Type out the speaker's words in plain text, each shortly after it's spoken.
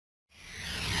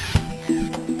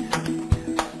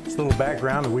little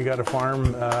background. We got a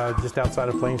farm just outside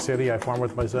of Plain City. I farm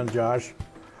with my son Josh.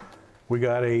 We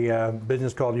got a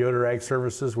business called Yoder Ag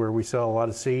Services where we sell a lot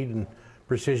of seed and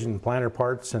precision planter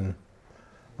parts and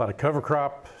a lot of cover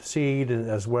crop seed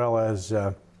as well as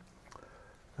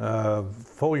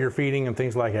foliar feeding and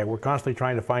things like that. We're constantly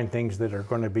trying to find things that are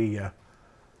going to be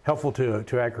helpful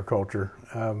to agriculture.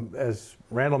 As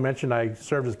Randall mentioned, I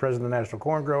served as president of the National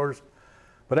Corn Growers.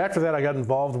 But after that, I got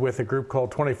involved with a group called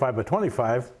 25 by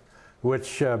 25,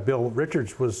 which Bill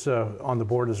Richards was on the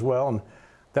board as well. And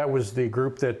that was the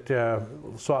group that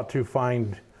sought to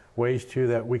find ways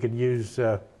that we could use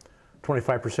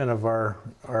 25% of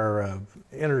our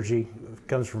energy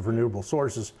comes from renewable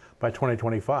sources by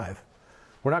 2025.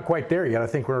 We're not quite there yet. I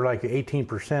think we're like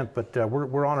 18%, but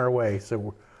we're on our way.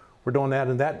 So we're doing that,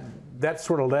 and that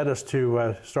sort of led us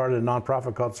to start a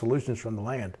nonprofit called Solutions from the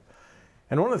Land.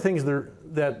 And one of the things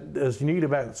that is unique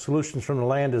about Solutions from the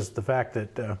Land is the fact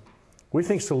that we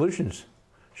think solutions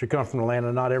should come from the land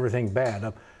and not everything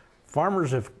bad.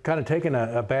 Farmers have kind of taken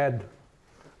a bad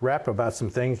rap about some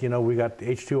things. You know, we got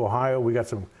H2 Ohio, we got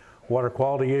some water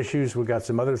quality issues, we got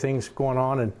some other things going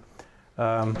on,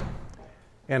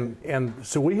 and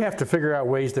so we have to figure out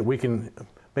ways that we can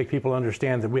make people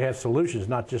understand that we have solutions,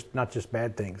 not just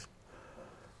bad things.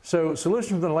 So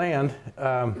Solutions from the Land.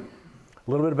 A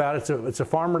little bit about it. It's a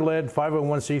farmer-led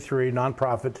 501c3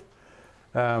 nonprofit.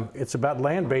 It's about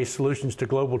land-based solutions to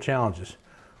global challenges.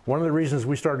 One of the reasons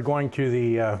we started going to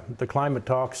the climate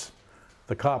talks,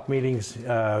 the COP meetings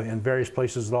in various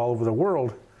places all over the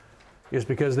world is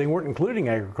because they weren't including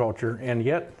agriculture, and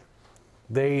yet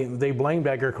they blamed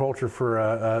agriculture for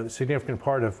a significant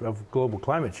part of global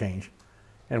climate change.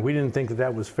 And we didn't think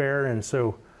that was fair, and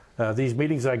so these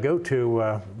meetings I go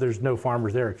to, there's no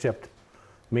farmers there except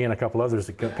me and a couple others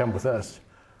that come with us.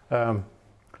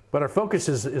 But our focus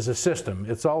is a system.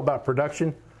 It's all about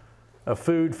production of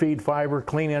food, feed, fiber,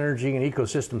 clean energy, and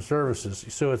ecosystem services.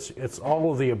 So it's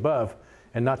all of the above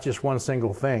and not just one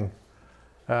single thing.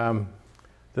 Some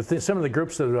of the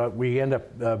groups that we end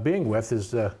up being with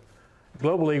is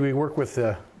globally we work with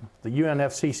the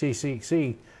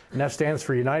UNFCCC, and that stands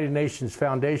for United Nations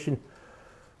Foundation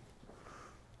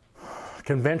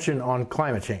Convention on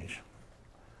Climate Change.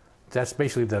 That's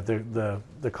basically the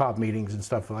COP meetings and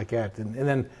stuff like that. And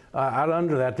then out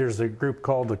under that, there's a group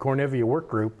called the Cornevia Work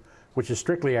Group, which is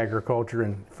strictly agriculture.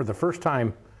 And for the first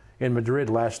time in Madrid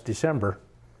last December,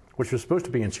 which was supposed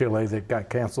to be in Chile, that got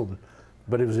canceled,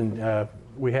 but it was in,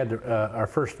 we had our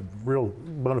first real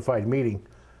bona fide meeting.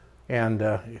 And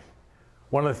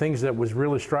one of the things that was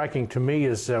really striking to me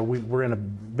is we were in a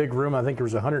big room. I think there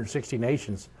was 160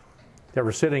 nations that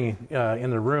were sitting in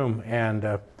the room,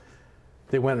 and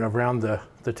they went around the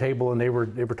table and they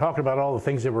were talking about all the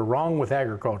things that were wrong with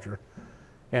agriculture.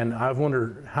 And I've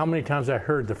wondered how many times I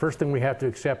heard the first thing we have to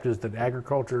accept is that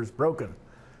agriculture is broken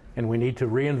and we need to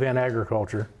reinvent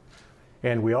agriculture.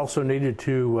 And we also needed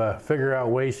to figure out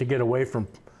ways to get away from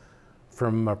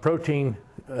protein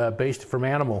based from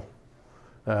animal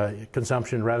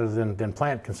consumption rather than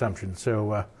plant consumption.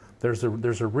 So there's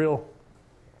a real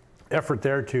effort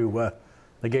there to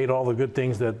negate all the good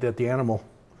things that the animal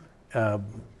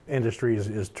industry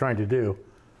is trying to do.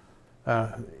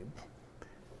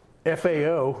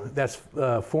 FAO, that's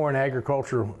Foreign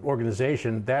Agriculture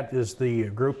Organization, that is the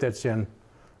group that's in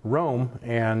Rome,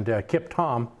 and Kip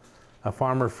Tom, a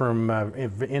farmer from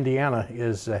Indiana,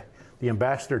 is the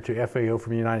ambassador to FAO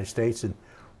from the United States, and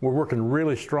we're working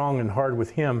really strong and hard with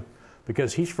him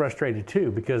because he's frustrated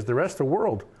too, because the rest of the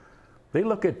world, they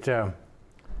look at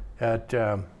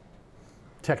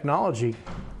technology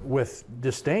with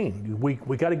disdain. We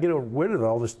got to get rid of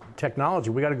all this technology.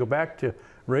 We got to go back to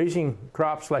raising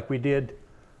crops like we did,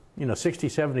 60,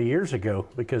 70 years ago,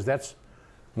 because that's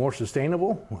more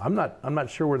sustainable. I'm not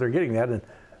sure where they're getting that. And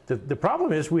the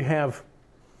problem is we have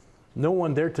no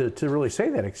one there to really say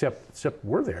that except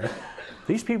we're there.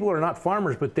 These people are not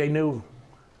farmers, but they knew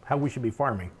how we should be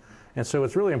farming. And so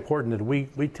it's really important that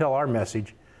we tell our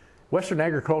message. Western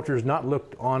agriculture is not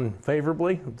looked on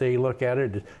favorably. They look at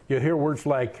it, you'll hear words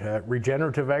like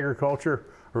regenerative agriculture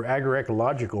or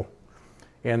agroecological,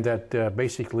 and that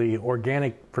basically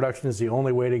organic production is the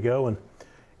only way to go.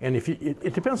 And if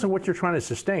it depends on what you're trying to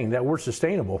sustain. That word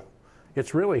sustainable,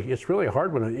 it's really a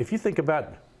hard one. If you think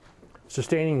about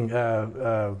sustaining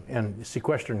and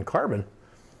sequestering carbon,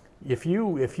 if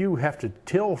you have to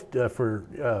till for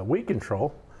weed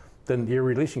control, then you're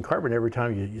releasing carbon every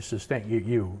time you sustain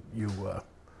you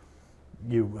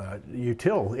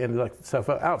till and let stuff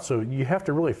out. So you have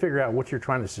to really figure out what you're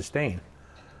trying to sustain.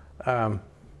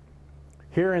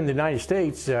 Here in the United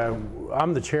States,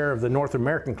 I'm the chair of the North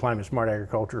American Climate Smart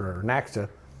Agriculture, or NACSA,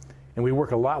 and we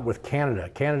work a lot with Canada.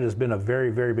 Canada's been a very,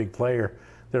 very big player.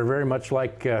 They're very much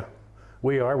like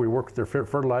we are. We work with their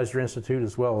Fertilizer Institute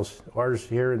as well as ours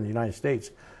here in the United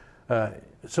States.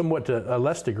 Somewhat to a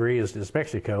less degree is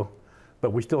Mexico,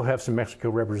 but we still have some Mexico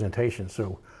representation.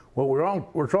 So what we're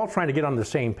all trying to get on the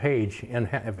same page and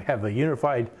have a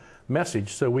unified message,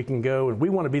 so we can go, and we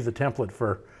want to be the template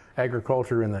for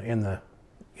agriculture in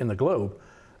the globe,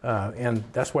 and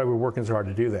that's why we're working so hard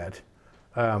to do that.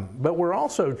 But we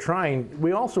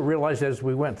also realized as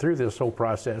we went through this whole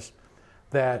process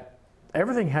that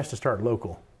everything has to start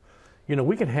local. You know,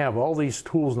 we can have all these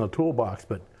tools in the toolbox,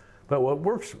 but what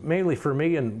works mainly for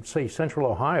me in, say,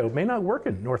 central Ohio may not work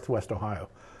in northwest Ohio,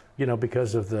 you know,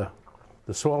 because of the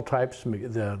soil types,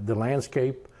 the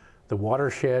landscape, the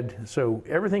watershed. So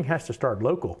everything has to start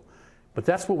local. But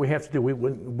that's what we have to do.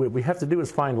 What we have to do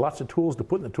is find lots of tools to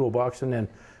put in the toolbox and then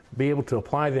be able to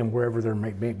apply them wherever they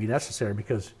may be necessary,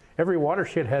 because every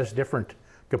watershed has different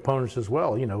components as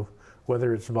well, you know,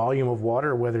 whether it's volume of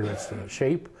water, whether it's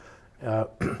shape,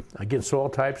 again, soil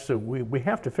types. So we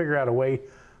have to figure out a way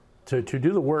to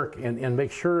do the work and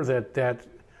make sure that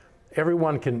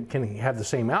everyone can have the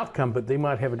same outcome, but they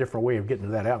might have a different way of getting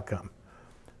to that outcome.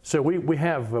 So we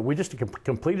just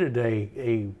completed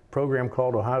a program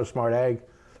called Ohio Smart Ag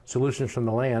Solutions from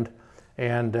the Land,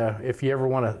 and if you ever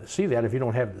want to see that, if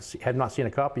you have not seen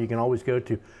a copy, you can always go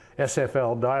to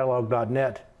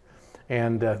sfldialogue.net,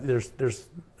 and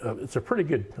it's a pretty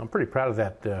good. I'm pretty proud of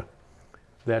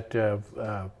that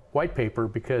white paper,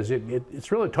 because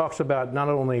it really talks about not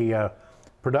only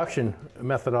production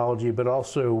methodology but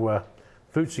also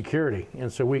food security.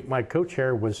 And so my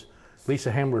co-chair was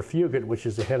Lisa Hamler-Fugit, which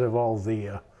is the head of all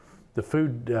the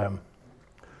food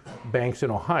banks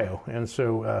in Ohio. And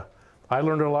so I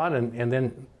learned a lot, and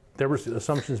then there were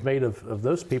assumptions made of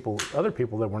those people, other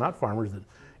people that were not farmers,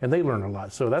 and they learned a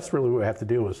lot. So that's really what we have to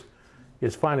do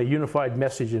is find a unified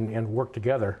message and work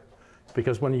together,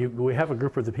 because when we have a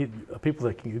group of people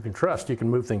that you can trust, you can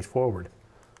move things forward.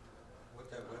 What's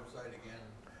that website again?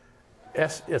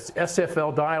 It's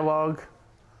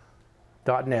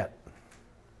sfldialogue.net.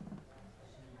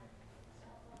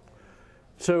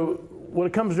 So when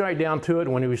it comes right down to it,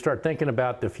 when we start thinking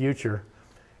about the future,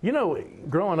 you know,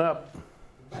 growing up,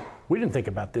 we didn't think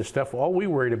about this stuff. All we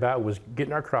worried about was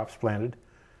getting our crops planted,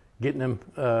 getting them,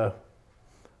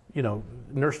 you know,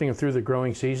 nursing them through the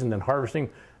growing season, then harvesting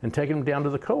and taking them down to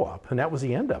the co-op, and that was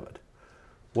the end of it.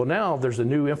 Well, now there's a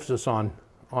new emphasis on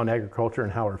agriculture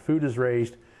and how our food is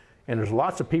raised, and there's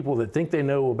lots of people that think they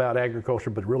know about agriculture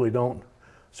but really don't.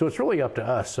 So it's really up to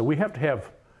us. So we have to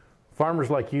have farmers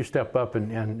like you step up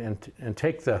and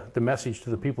take the message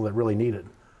to the people that really need it.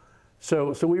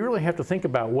 So we really have to think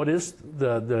about what is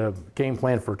the game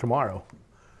plan for tomorrow.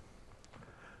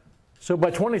 So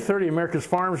by 2030, America's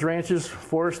farms, ranches,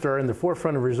 forests are in the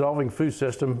forefront of resolving food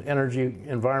system, energy,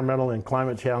 environmental, and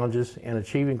climate challenges and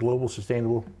achieving global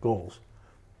sustainable goals.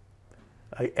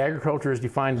 Agriculture is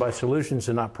defined by solutions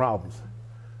and not problems.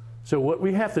 So what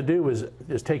we have to do is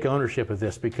take ownership of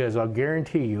this, because I'll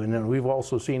guarantee you, and then we've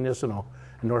also seen this in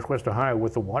Northwest Ohio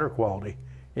with the water quality,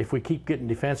 if we keep getting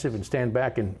defensive and stand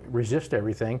back and resist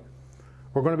everything,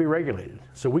 we're going to be regulated.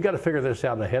 So we got to figure this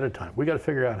out ahead of time. We got to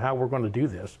figure out how we're going to do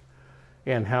this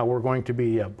and how we're going to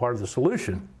be part of the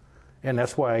solution. And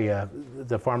that's why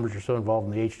the farmers are so involved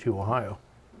in the H2 Ohio.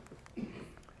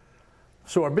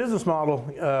 So our business model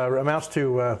amounts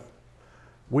to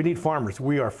we need farmers.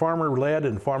 We are farmer-led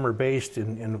and farmer-based,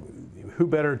 and who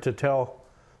better to tell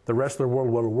the rest of the world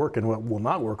what will work and what will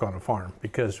not work on a farm,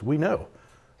 because we know.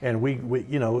 And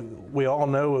we all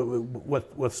know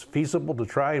what's feasible to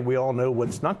try, and we all know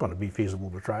what's not going to be feasible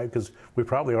to try, because we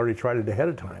probably already tried it ahead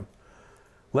of time.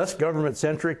 Less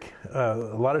government-centric.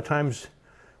 A lot of times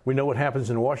we know what happens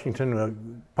in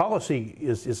Washington. Policy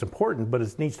is important, but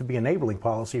it needs to be enabling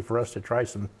policy for us to try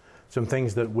some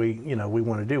things that we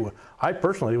want to do. I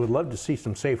personally would love to see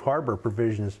some safe harbor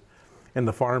provisions in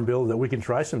the Farm Bill, that we can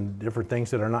try some different things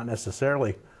that are not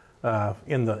necessarily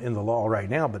in the law right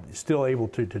now, but still able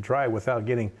to try without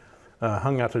getting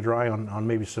hung out to dry on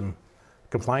maybe some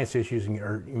compliance issues,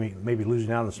 or maybe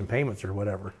losing out on some payments or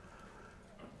whatever.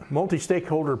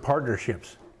 Multi-stakeholder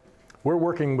partnerships. We're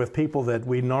working with people that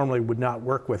we normally would not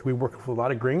work with. We work with a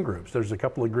lot of green groups. There's a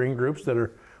couple of green groups that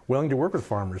are willing to work with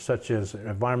farmers, such as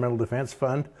Environmental Defense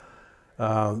Fund,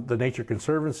 the Nature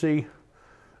Conservancy,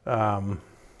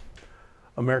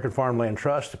 American Farmland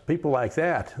Trust, people like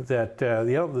that.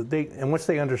 And once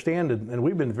they understand, and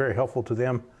we've been very helpful to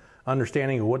them,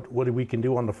 understanding what we can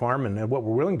do on the farm and what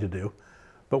we're willing to do.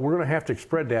 But we're going to have to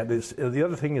spread that. The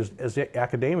other thing is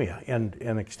academia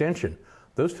and extension,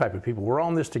 those type of people. We're all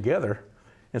in this together,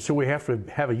 And so we have to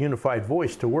have a unified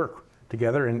voice to work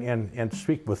together and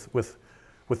speak with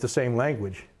the same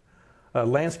language.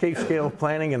 Landscape scale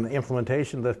planning and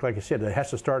implementation, like I said, it has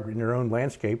to start in your own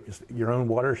landscape, your own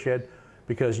watershed,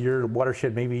 because your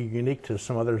watershed may be unique to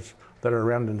some others that are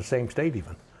around in the same state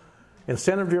even.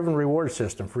 Incentive-driven reward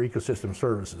system for ecosystem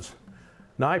services.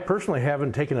 Now, I personally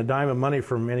haven't taken a dime of money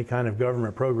from any kind of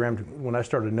government program when I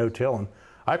started no-till, and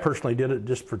I personally did it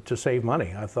just to save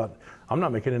money. I thought, I'm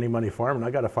not making any money farming,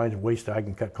 I got to find ways that I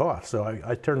can cut costs. So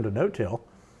I turned to no-till,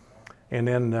 and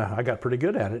then I got pretty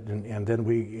good at it, and then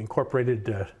we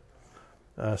incorporated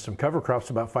some cover crops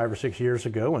about 5 or 6 years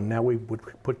ago, and now we would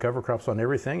put cover crops on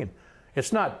everything. And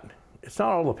it's not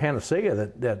all the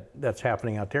panacea that's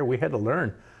happening out there. We had to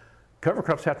learn. Cover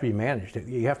crops have to be managed.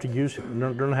 You have to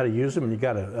learn how to use them, and you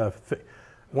got to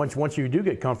once you do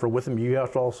get comfortable with them, you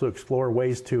have to also explore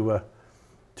ways to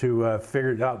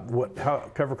figure out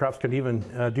how cover crops can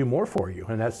even do more for you.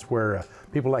 And that's where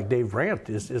people like Dave Brandt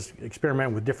is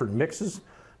experimenting with different mixes,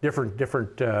 different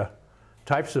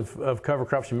types of cover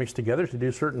crops you mix together to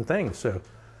do certain things. So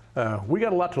we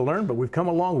got a lot to learn, but we've come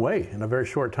a long way in a very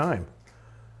short time.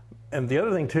 And the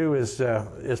other thing too is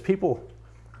people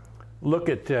look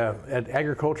at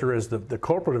agriculture as the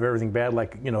culprit of everything bad.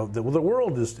 Like, you know, the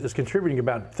world is contributing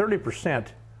about 30%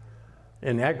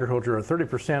 in agriculture, or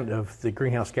 30% of the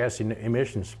greenhouse gas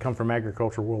emissions come from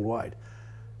agriculture worldwide.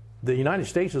 The United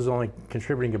States is only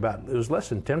contributing it was less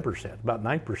than 10%, about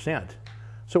 9%.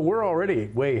 So we're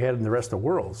already way ahead in the rest of the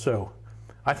world. So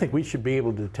I think we should be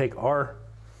able to take our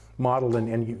model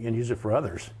and use it for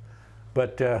others.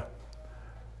 But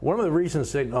one of the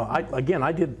reasons that,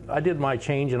 I did my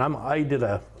change, and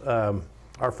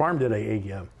our farm did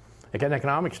an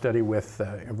economic study with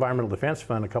Environmental Defense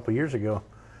Fund a couple years ago.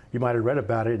 You might have read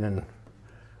about it, and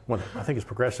I think it's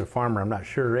Progressive Farmer, I'm not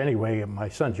sure. Anyway, my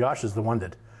son Josh is the one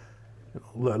that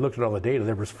looked at all the data.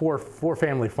 There was four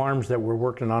family farms that were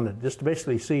working on it just to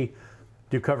basically see,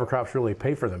 do cover crops really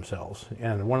pay for themselves?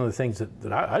 And one of the things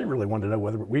that I really wanted to know,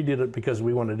 whether we did it because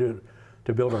we wanted to do it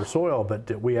to build our soil, but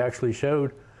we actually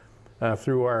showed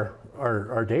through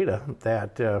our data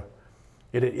that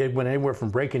it went anywhere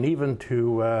from breaking even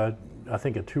to I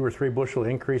think a 2 or 3 bushel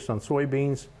increase on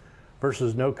soybeans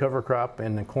versus no cover crop,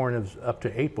 and the corn is up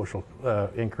to 8 bushel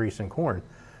increase in corn.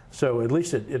 So at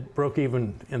least it broke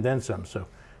even and then some. So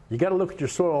you got to look at your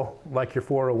soil like your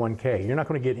 401k. You're not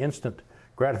going to get instant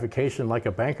gratification like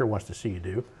a banker wants to see you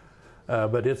do,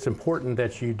 but it's important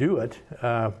that you do it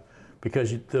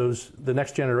because the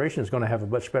next generation is going to have a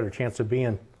much better chance of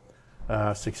being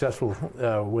successful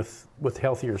with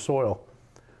healthier soil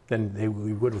than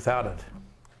we would without it.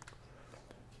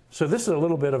 So this is a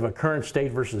little bit of a current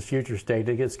state versus future state.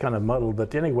 It gets kind of muddled,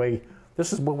 but anyway,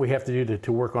 this is what we have to do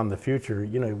to work on the future.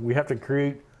 You know, we have to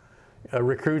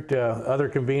recruit other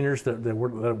conveners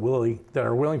that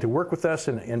are willing to work with us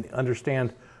and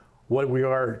understand what we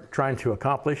are trying to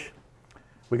accomplish.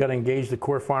 We got to engage the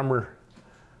core farmer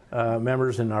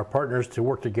members and our partners to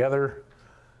work together,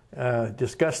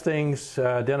 discuss things,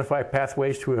 identify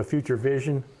pathways to a future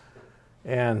vision,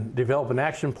 and develop an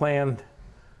action plan,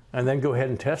 and then go ahead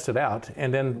and test it out.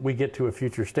 And then we get to a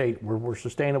future state where we're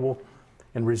sustainable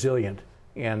and resilient.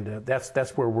 And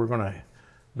that's where we're going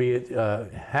to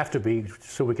have to be,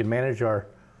 so we can manage our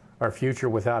future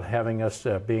without having us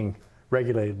being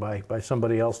regulated by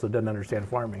somebody else that doesn't understand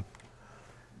farming.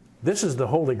 This is the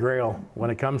holy grail when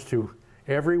it comes to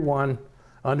everyone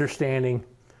understanding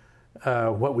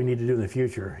what we need to do in the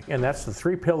future. And that's the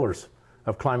 3 pillars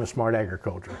of climate smart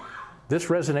agriculture. This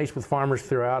resonates with farmers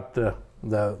throughout the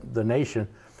nation.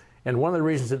 And one of the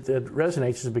reasons it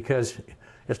resonates is because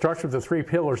it starts with the 3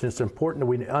 pillars, and it's important that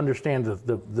we understand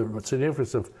the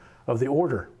significance of the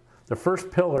order. The first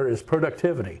pillar is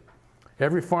productivity.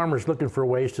 Every farmer is looking for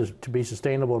ways to be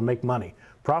sustainable and make money.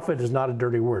 Profit is not a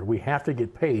dirty word. We have to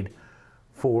get paid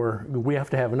we have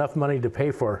to have enough money to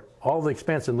pay for all the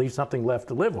expense and leave something left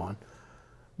to live on.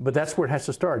 But that's where it has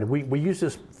to start. We use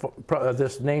this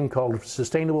name called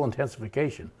sustainable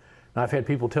intensification. Now, I've had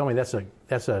people tell me that's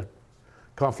a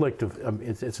conflict of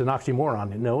it's an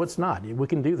oxymoron. No, it's not. We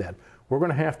can do that. We're going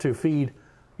to have to feed,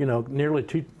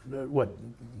 nearly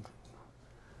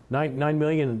 9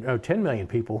 million, 10 million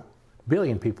people,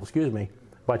 billion people, excuse me,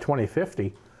 by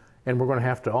 2050, and we're going to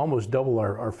have to almost double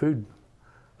our food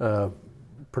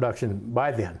production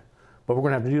by then. But we're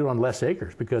going to have to do it on less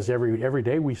acres, because every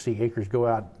day we see acres go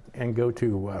out and go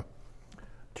to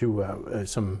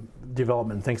some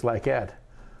development and things like that.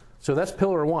 So that's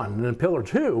pillar 1. And then pillar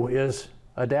 2 is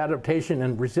adaptation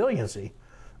and resiliency.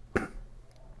 And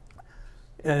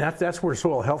that's where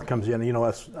soil health comes in.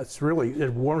 That's really,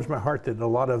 it warms my heart that a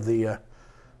lot of the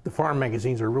the farm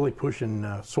magazines are really pushing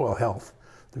soil health.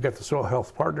 They've got the Soil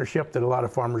Health Partnership that a lot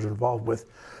of farmers are involved with.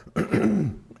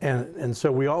 and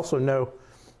so we also know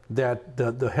that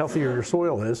the healthier your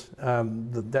soil is,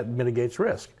 that mitigates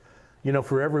risk. You know,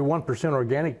 for every 1%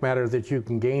 organic matter that you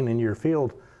can gain in your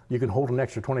field, you can hold an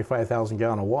extra 25,000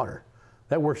 gallons of water.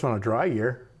 That works on a dry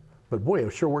year, but boy,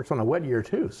 it sure works on a wet year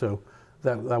too, so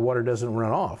that water doesn't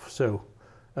run off. So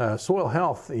soil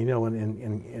health, you know,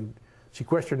 and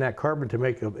sequestering that carbon to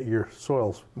make your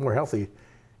soils more healthy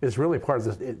is really part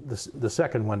of the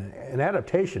second one. And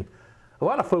adaptation. A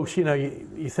lot of folks, you know,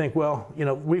 you think, well, you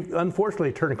know, we've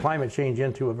unfortunately turned climate change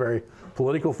into a very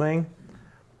political thing.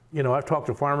 You know, I've talked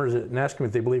to farmers and asked them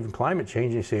if they believe in climate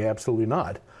change, and they say absolutely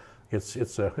not.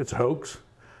 It's a hoax.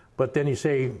 But then you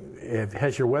say,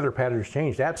 has your weather patterns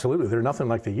changed? Absolutely, they're nothing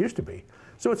like they used to be.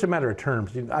 So it's a matter of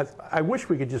terms. I wish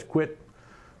we could just quit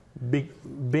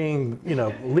being, you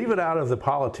know, leave it out of the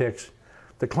politics.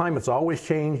 The climate's always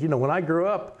changed. You know, when I grew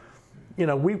up, you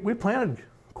know, we planted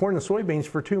corn and soybeans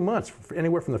for 2 months,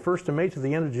 anywhere from the 1st of May to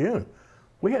the end of June.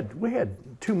 We had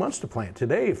 2 months to plant.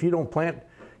 Today, if you don't plant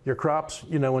your crops,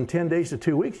 you know, in 10 days to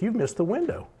 2 weeks, you've missed the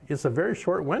window. It's a very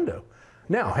short window.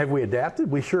 Now, have we adapted?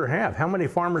 We sure have. How many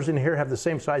farmers in here have the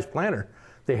same size planter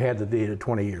they had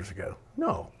 20 years ago?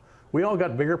 No. We all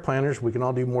got bigger planters. We can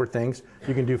all do more things.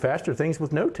 You can do faster things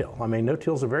with no-till. I mean,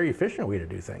 no-till is a very efficient way to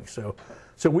do things.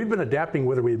 So we've been adapting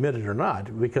whether we admit it or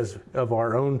not because of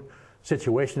our own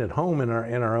situation at home and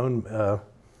our own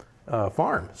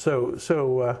farm.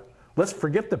 So let's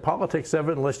forget the politics of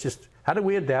it and let's just, how do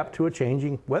we adapt to a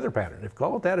changing weather pattern?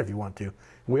 Call it that if you want to.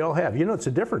 We all have. You know, it's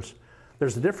a difference.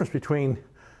 There's a difference between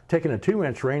taking a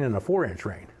 2-inch rain and a 4-inch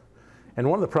rain. And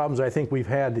one of the problems I think we've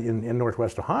had in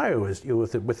Northwest Ohio is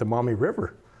with the Maumee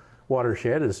River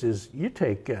watershed is you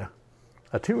take a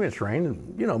 2-inch rain,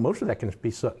 and you know most of that can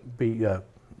be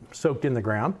soaked in the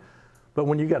ground. But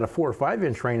when you got a 4 or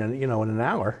 5-inch rain, in an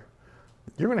hour,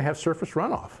 you're going to have surface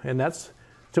runoff, and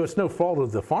so it's no fault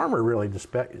of the farmer really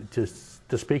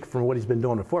to speak from what he's been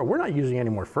doing before. We're not using any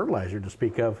more fertilizer to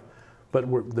speak of, but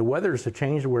the weathers have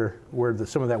changed where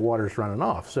some of that water is running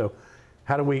off. So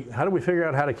how do we figure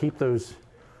out how to keep those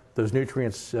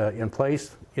nutrients in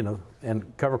place? You know,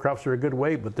 and cover crops are a good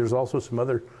way, but there's also some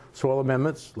other soil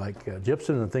amendments like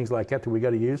gypsum and things like that we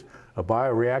got to use. A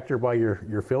bioreactor by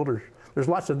your filters. There's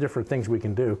lots of different things we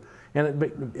can do, and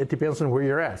it depends on where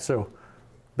you're at. So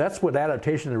that's what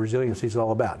adaptation and resiliency is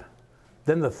all about.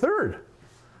 Then the third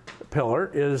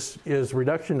pillar is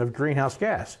reduction of greenhouse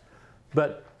gas.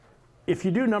 But if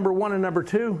you do number 1 and number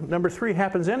 2, number 3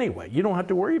 happens anyway. You don't have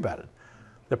to worry about it.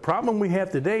 The problem we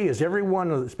have today is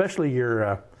everyone, especially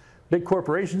your big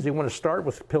corporations, they want to start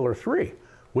with pillar 3.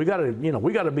 We got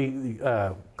to be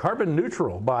carbon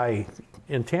neutral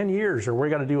in 10 years, or we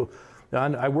got to do.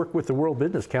 I work with the World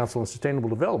Business Council on Sustainable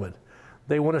Development.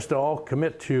 They want us to all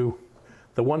commit to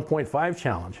the 1.5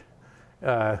 challenge.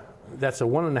 That's a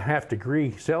 1.5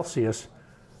 degree Celsius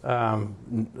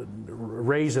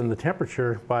raise in the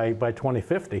temperature by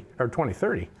 2050 or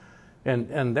 2030.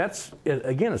 And that's,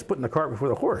 again, it's putting the cart before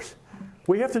the horse.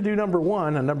 We have to do number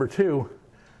 1 and number 2,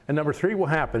 and number 3 will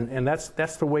happen, and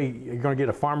that's the way you're going to get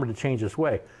a farmer to change this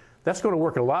way. That's going to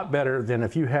work a lot better than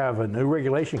if you have a new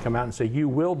regulation come out and say, you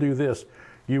will do this,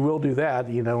 you will do that,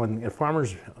 and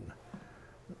farmers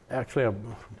actually,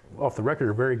 off the record,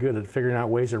 are very good at figuring out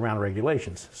ways around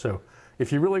regulations. So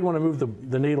if you really want to move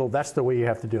the needle, that's the way you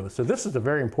have to do it. So this is a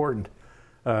very important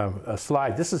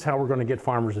slide. This is how we're going to get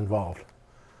farmers involved.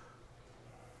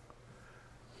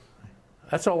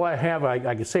 That's all I have.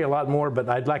 I could say a lot more, but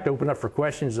I'd like to open up for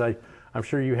questions. I'm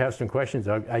sure you have some questions.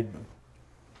 I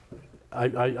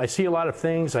see a lot of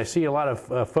things. I see a lot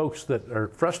of folks that are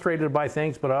frustrated by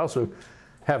things, but I also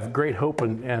have great hope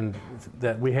and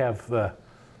that we have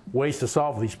ways to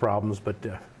solve these problems. But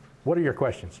what are your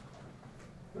questions?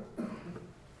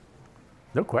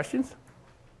 No questions?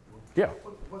 Yeah.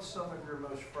 What's some of your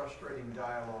most frustrating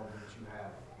dialogue that you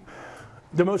have?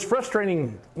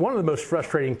 One of the most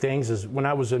frustrating things is when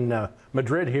I was in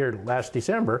Madrid here last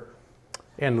December,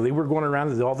 and we were going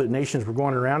around, all the nations were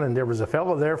going around, and there was a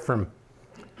fellow there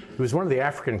he was one of the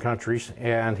African countries,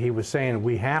 and he was saying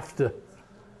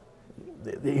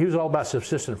he was all about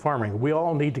subsistence farming. We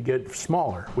all need to get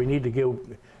smaller.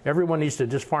 Everyone needs to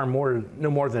just farm no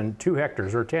more than 2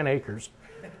 hectares or 10 acres.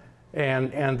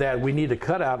 And that we need to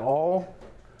cut out all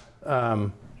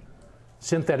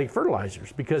synthetic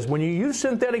fertilizers, because when you use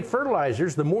synthetic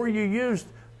fertilizers, the more you use,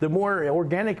 the more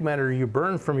organic matter you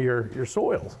burn from your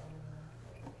soils.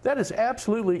 That is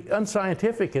absolutely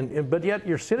unscientific, but yet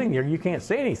you're sitting there, you can't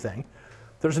say anything.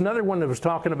 There's another one that was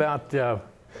talking about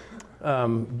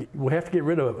we have to get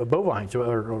rid of bovines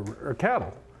or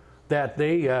cattle that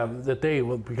they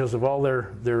because of all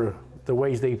the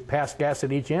ways they pass gas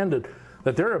at each end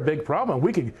that they're a big problem.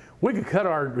 We could cut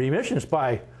our emissions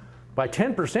by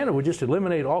 10% if we just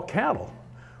eliminate all cattle.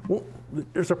 Well,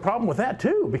 there's a problem with that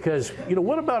too, because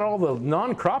what about all the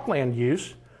non-cropland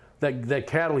use that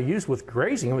cattle use with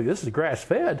grazing? I mean, this is grass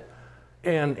fed,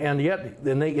 and yet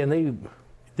they do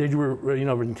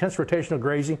intense rotational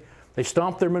grazing. They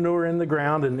stomp their manure in the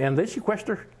ground and they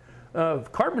sequester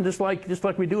carbon just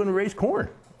like we do in raised corn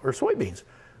or soybeans.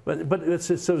 But it's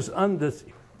those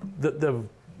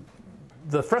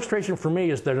the frustration for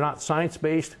me is they're not science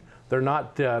based. They're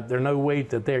no way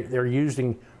that they're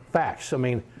using facts. I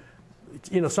mean,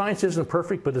 science isn't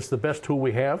perfect, but it's the best tool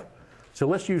we have. So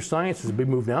let's use science as we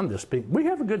move down this. We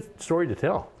have a good story to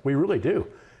tell. We really do.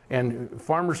 And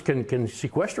farmers can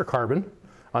sequester carbon.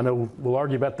 I know we'll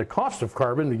argue about the cost of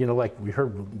carbon, like we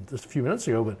heard just a few minutes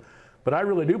ago, but I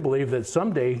really do believe that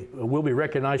someday we'll be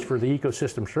recognized for the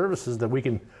ecosystem services that we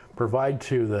can provide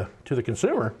to the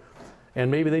consumer, and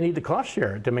maybe they need to cost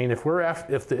share it. I mean, if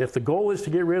the goal is to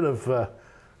get rid of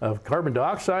carbon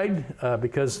dioxide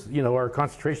because our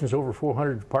concentration is over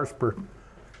 400 parts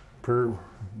per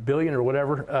billion or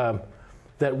whatever,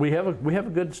 that we have a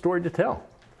good story to tell.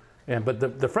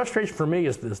 But the frustration for me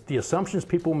is the assumptions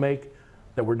people make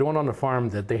that we're doing on the farm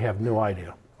that they have no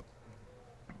idea.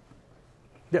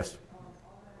 Yes?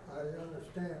 I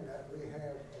understand that we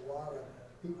have a lot of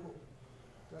people,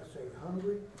 let's say,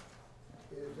 hungry.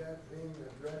 Is that being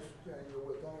addressed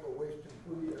with all the waste and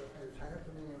food that is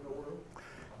happening in the world?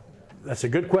 That's a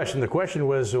good question. The question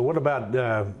was, what about,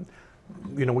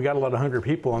 we got a lot of hungry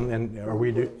people, and are we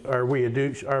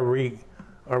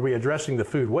addressing the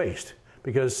food waste?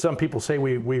 Because some people say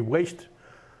we waste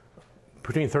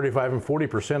between 35 and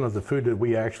 40% of the food that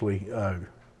we actually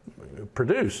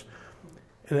produce.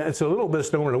 And it's a little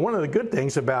misnomer. One of the good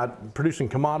things about producing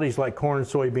commodities like corn,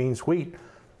 soybeans, wheat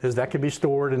is that can be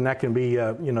stored and that can be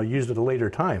used at a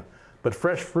later time. But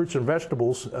fresh fruits and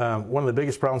vegetables, one of the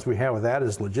biggest problems we have with that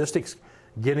is logistics,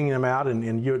 getting them out.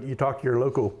 And you talk to your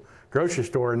local grocery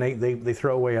store and they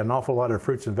throw away an awful lot of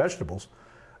fruits and vegetables.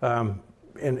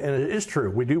 And it is true.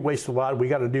 We do waste a lot. We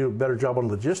got to do a better job on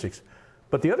logistics.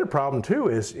 But the other problem too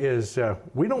is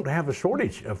we don't have a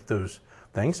shortage of those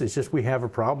things. It's just we have a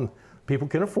problem people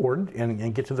can afford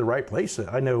and get to the right place.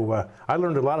 I know I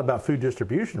learned a lot about food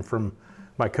distribution from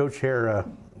my coach here,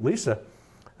 Lisa,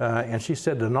 and she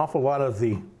said an awful lot of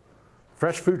the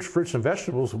fresh fruits and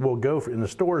vegetables will go in the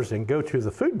stores and go to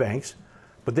the food banks,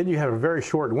 but then you have a very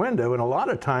short window, and a lot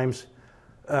of times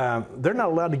they're not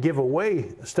allowed to give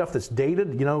away stuff that's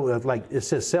dated, like it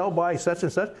says sell by such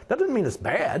and such. That doesn't mean it's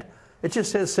bad. It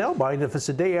just says sell by, and if it's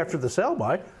a day after the sell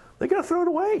by, they got to throw it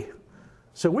away.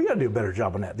 So we got to do a better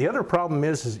job on that. The other problem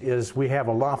is we have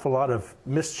an awful lot of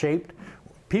misshaped.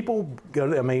 People go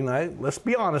to, let's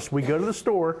be honest, we go to the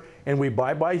store and we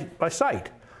buy by sight.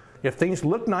 If things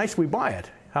look nice, we buy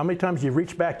it. How many times you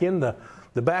reach back in the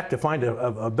back to find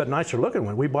a bit nicer looking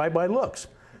one? We buy by looks.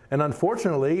 And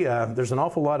unfortunately, there's an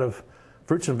awful lot of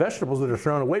fruits and vegetables that are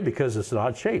thrown away because it's an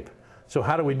odd shape. So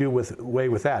how do we do away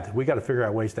with that? We got to figure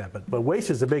out waste that. But waste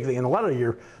is a big thing. And a lot of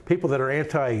your people that are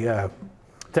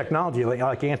anti-technology,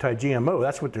 like anti-GMO,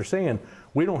 that's what they're saying.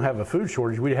 We don't have a food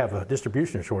shortage. We have a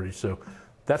distribution shortage. So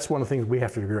that's one of the things we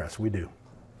have to address. We do.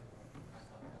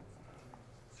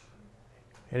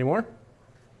 Any more?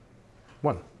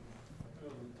 One. Well, the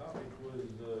topic was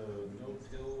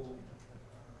no-till and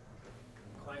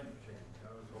climate change.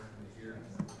 I was hoping to hear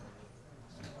some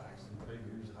facts and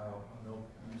figures how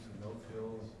use of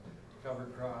no-tills, cover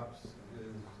crops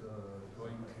is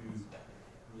going to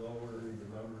lower the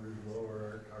numbers, lower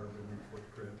our carbon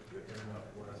footprint, and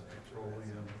up less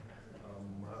petroleum.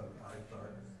 I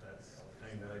thought that's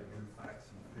kind of good facts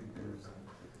and figures.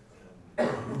 Do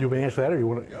you want me to answer that, or you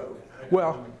want to?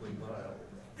 Well,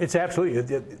 it's absolutely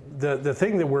the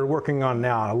thing that we're working on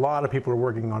now. A lot of people are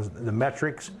working on the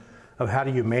metrics of how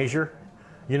do you measure.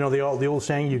 The old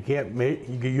saying,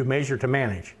 you measure to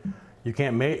manage. You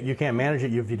can't manage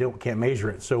it if you can't measure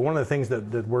it. So one of the things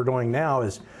that we're doing now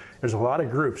is there's a lot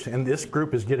of groups, and this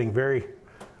group is getting very,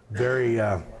 very,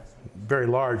 very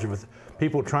large with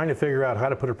people trying to figure out how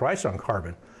to put a price on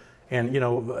carbon. And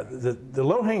the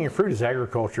low-hanging fruit is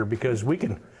agriculture, because we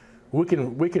can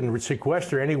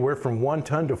sequester anywhere from 1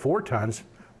 ton to 4 tons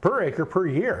per acre per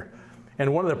year.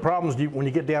 And one of the problems when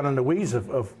you get down in the weeds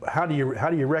of how do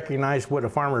you recognize what a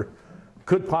farmer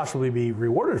could possibly be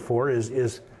rewarded for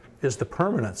is the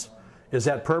permanence. Is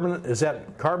that permanent? Is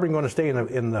that carbon going to stay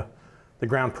in the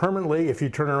ground permanently if you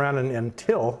turn around and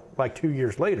till like 2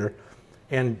 years later?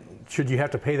 And should you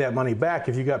have to pay that money back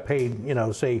if you got paid,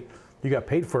 say you got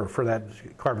paid for that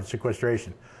carbon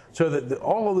sequestration. So that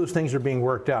all of those things are being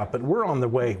worked out, but we're on the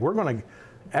way.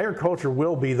 Agriculture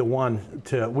will be the one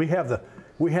we have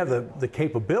the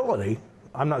capability.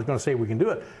 I'm not going to say we can do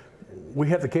it. We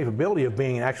have the capability of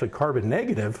being actually carbon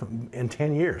negative in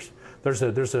 10 years. There's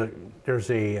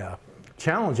a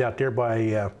challenge out there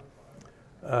by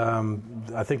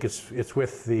I think it's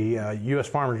with the U.S.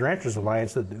 Farmers and Ranchers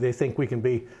Alliance that they think we can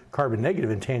be carbon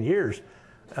negative in 10 years.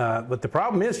 But the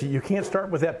problem is you can't start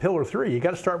with that pillar 3. You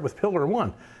got to start with pillar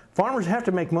 1. Farmers have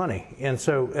to make money, and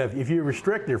so if you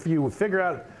restrict, if you figure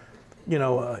out,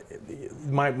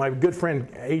 my good friend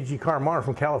A.G. Carmar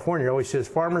from California always says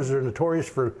farmers are notorious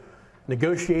for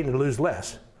negotiating to lose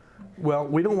less. Well,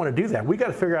 we don't want to do that. We got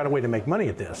to figure out a way to make money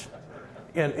at this,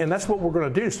 and that's what we're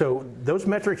going to do. So those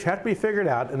metrics have to be figured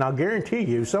out, and I'll guarantee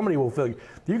you somebody will figure.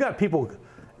 You got people.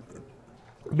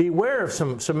 Beware of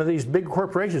some of these big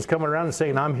corporations coming around and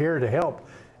saying I'm here to help,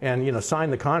 and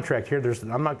sign the contract here.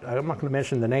 I'm not going to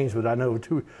mention the names, but I know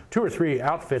two or three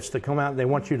outfits that come out and they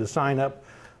want you to sign up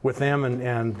with them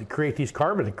and create these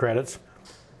carbon credits,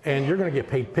 and you're going to get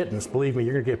paid pittance. Believe me,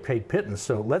 you're going to get paid pittance.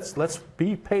 So let's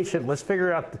be patient. Let's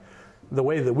figure out the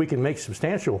way that we can make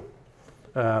substantial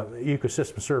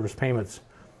ecosystem service payments.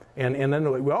 And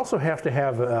then we also have to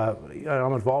have,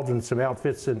 I'm involved in some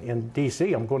outfits in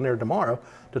D.C., I'm going there tomorrow,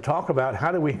 to talk about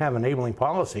how do we have enabling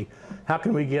policy. How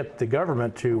can we get the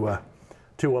government to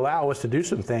allow us to do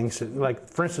some things? Like,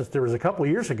 for instance, there was a couple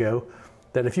of years ago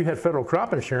that if you had federal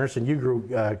crop insurance and you grew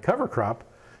cover crop,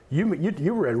 you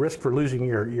were at risk for losing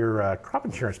your crop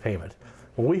insurance payment.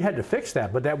 Well, we had to fix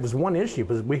that, but that was one issue,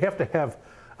 because we have to have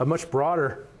a much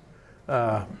broader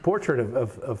portrait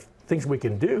of things we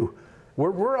can do.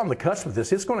 We're on the cusp of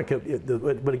this. It's going to,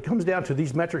 but it comes down to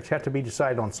these metrics have to be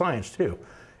decided on science too,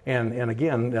 and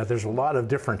again, there's a lot of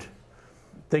different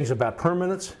things about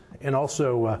permanence, and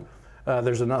also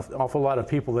there's an awful lot of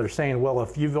people that are saying, well,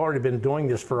 if you've already been doing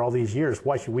this for all these years,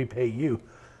 why should we pay you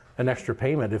an extra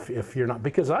payment if you're not?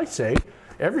 Because I say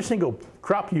every single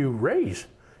crop you raise,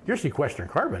 you're sequestering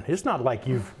carbon. It's not like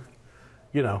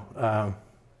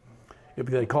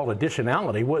they call it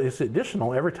additionality. Well, it's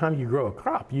additional. Every time you grow a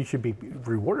crop, you should be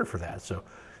rewarded for that. So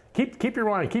keep your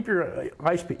mind, keep your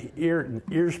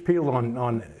ears peeled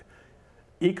on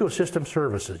ecosystem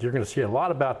services. You're going to see a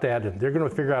lot about that, and they're going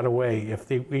to figure out a way. If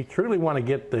we truly want to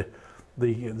get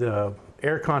the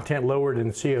air content lowered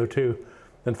in CO2,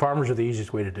 then farmers are the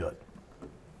easiest way to do it.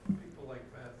 People like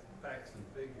facts and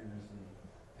figures, and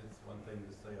it's one thing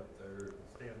to stand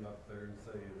up there and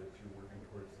say that you're working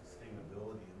towards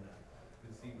sustainability, and that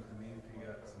it seems to me if you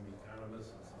got some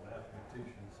economists and some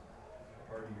mathematicians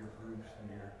part of your groups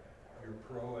and your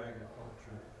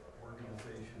pro-agriculture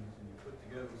organizations, and you put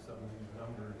together some of these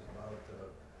numbers about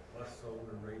less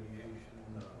solar radiation,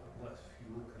 less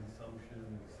fuel consumption,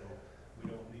 and say we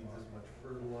don't need this much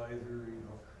fertilizer,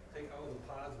 take all the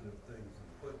positive things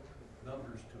and put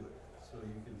numbers to it, so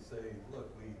you can say, look,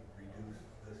 we reduced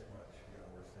this much,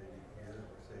 we're saving here,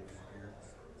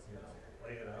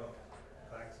 lay it out,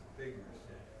 facts and figures.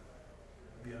 So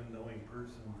the unknowing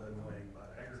person doesn't know anything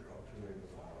about agriculture, they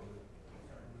go, wow,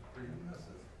 it's pretty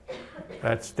impressive.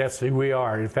 That's who we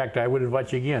are. In fact, I would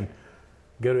invite you again,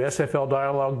 go to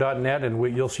sfldialogue.net,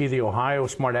 and you'll see the Ohio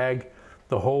Smart Ag,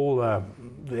 the whole,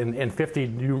 and 50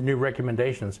 new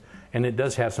recommendations, and it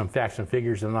does have some facts and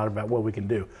figures and not about what we can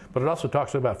do. But it also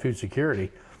talks about food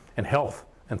security and health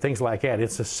and things like that.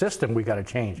 It's a system we got to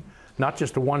change, not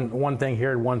just one thing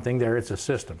here and one thing there. It's a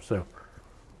system. So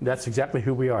that's exactly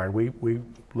who we are. We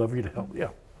love you to help. Yeah.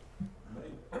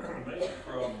 The major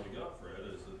problem we got, Fred,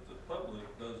 is that the public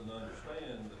doesn't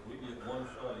understand that we get one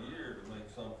shot a year to make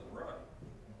something right,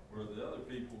 where the other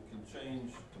people can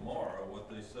change tomorrow what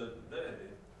they said today,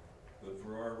 but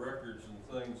for our records and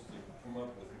things to come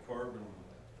up with the carbon,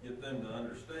 get them to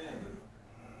understand that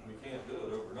we can't do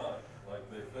it overnight. Like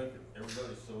they think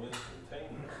everybody's so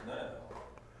instantaneous now,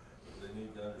 but they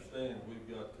need to understand we've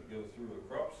got to go through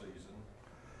a crop season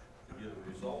to get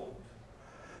a result.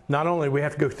 Not only we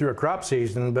have to go through a crop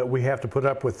season, but we have to put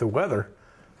up with the weather.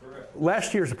 Correct.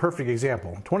 Last year's a perfect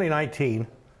example. 2019,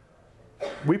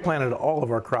 we planted all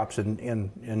of our crops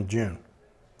in June.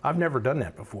 I've never done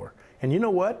that before. And you know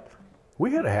what?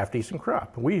 We had a half decent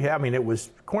crop.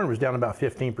 Corn was down about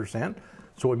 15%,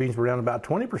 soybeans were down about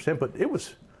 20%, but it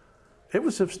was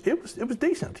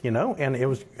decent, and it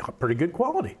was pretty good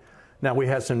quality. Now we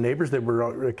had some neighbors that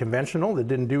were conventional that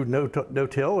didn't do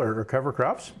no-till or cover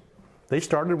crops. They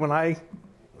started when I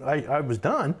was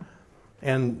done,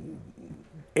 and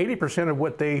 80% of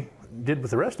what they did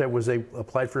with the rest of it was they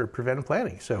applied for preventive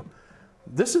planting. So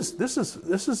this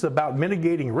is about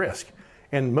mitigating risk,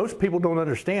 and most people don't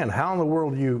understand how in the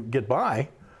world you get by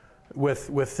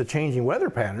with the changing weather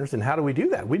patterns, and how do we do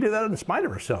that? We do that in spite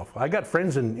of ourselves. I got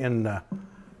friends in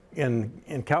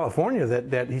California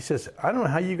that he says, I don't know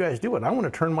how you guys do it. I want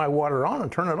to turn my water on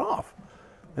and turn it off,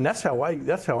 and that's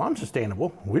how I'm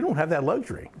sustainable. We don't have that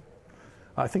luxury.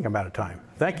 I think I'm out of time.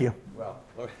 Thank you. Well,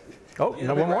 Oh,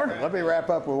 no one more? let me wrap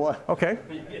up with what, Okay.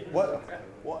 what,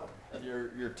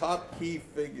 your top key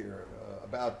figure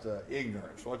about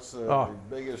ignorance. What's the Oh.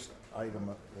 biggest item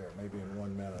up there, maybe in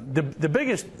 1 minute? The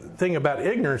biggest thing about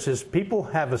ignorance is people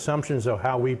have assumptions of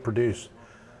how we produce.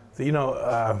 You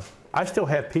know, I still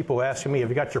have people asking me, have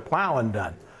you got your plowing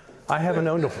done? I haven't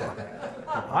owned a plow.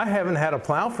 I haven't had a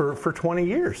plow for 20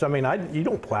 years. I mean, you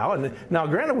don't plow. And now,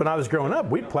 granted, when I was growing up,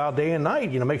 we'd plow day and night,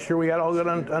 you know, make sure we got all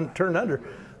good turned under.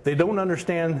 They don't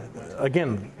understand,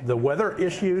 again, the weather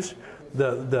issues,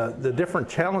 the different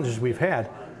challenges we've had,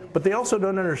 but they also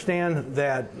don't understand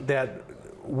that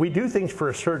we do things for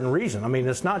a certain reason. I mean,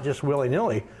 it's not just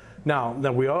willy-nilly. Now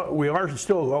we are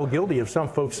still all guilty of some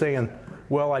folks saying,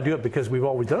 well, I do it because we've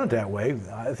always done it that way.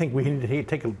 I think we need to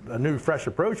take a new, fresh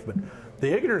approach, but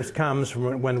the ignorance comes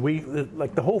from when we,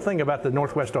 like the whole thing about the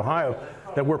Northwest Ohio,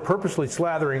 that we're purposely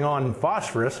slathering on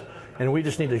phosphorus, and we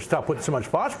just need to stop putting so much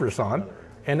phosphorus on,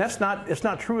 and it's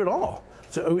not true at all.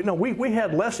 So, you know, we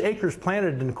had less acres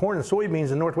planted in corn and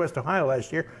soybeans in Northwest Ohio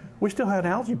last year. We still had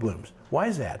algae blooms. Why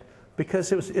is that?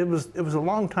 Because it was a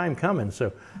long time coming.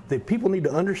 So the people need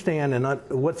to understand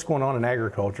what's going on in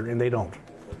agriculture, and they don't.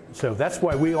 So that's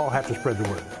why we all have to spread the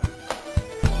word.